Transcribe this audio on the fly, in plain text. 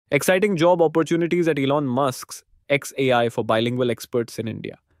Exciting job opportunities at Elon Musk's XAI for bilingual experts in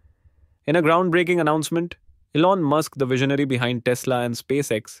India. In a groundbreaking announcement, Elon Musk, the visionary behind Tesla and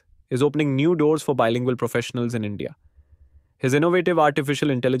SpaceX, is opening new doors for bilingual professionals in India. His innovative artificial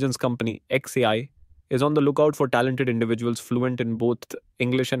intelligence company, XAI, is on the lookout for talented individuals fluent in both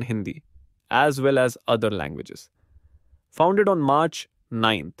English and Hindi, as well as other languages. Founded on March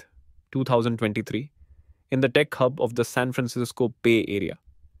 9th, 2023, in the tech hub of the San Francisco Bay Area,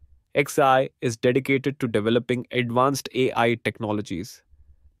 XAI is dedicated to developing advanced AI technologies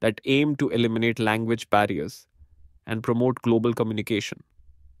that aim to eliminate language barriers and promote global communication.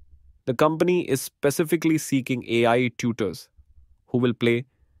 The company is specifically seeking AI tutors who will play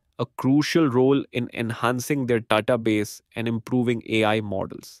a crucial role in enhancing their database and improving AI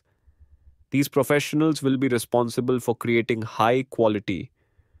models. These professionals will be responsible for creating high quality,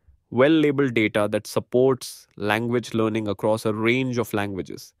 well labeled data that supports language learning across a range of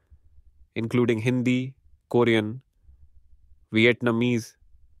languages, including Hindi, Korean, Vietnamese,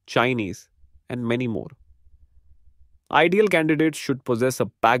 Chinese, and many more. Ideal candidates should possess a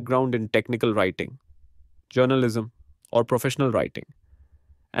background in technical writing, journalism, or professional writing,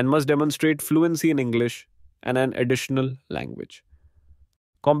 and must demonstrate fluency in English and an additional language.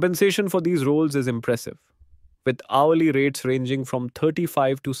 Compensation for these roles is impressive, with hourly rates ranging from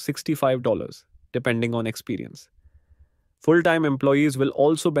 $35 to $65, depending on experience. Full time employees will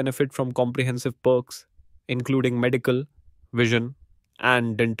also benefit from comprehensive perks, including medical, vision,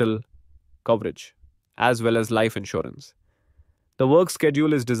 and dental coverage, as well as life insurance. The work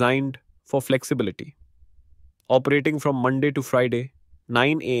schedule is designed for flexibility, operating from Monday to Friday,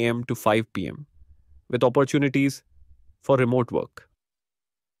 9 a.m. to 5 p.m., with opportunities for remote work.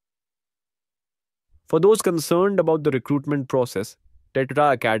 For those concerned about the recruitment process,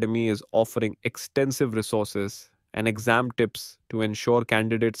 Tetra Academy is offering extensive resources and exam tips to ensure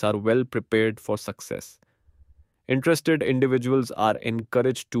candidates are well prepared for success. Interested individuals are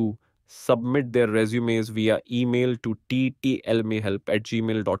encouraged to submit their resumes via email to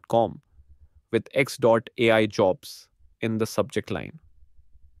ttlmayhelp@gmail.com with x.ai jobs in the subject line.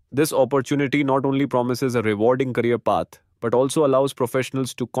 This opportunity not only promises a rewarding career path, but also allows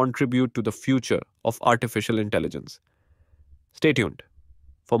professionals to contribute to the future of artificial intelligence. Stay tuned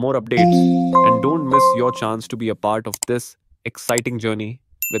for more updates and don't miss your chance to be a part of this exciting journey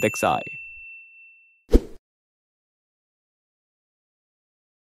with XI.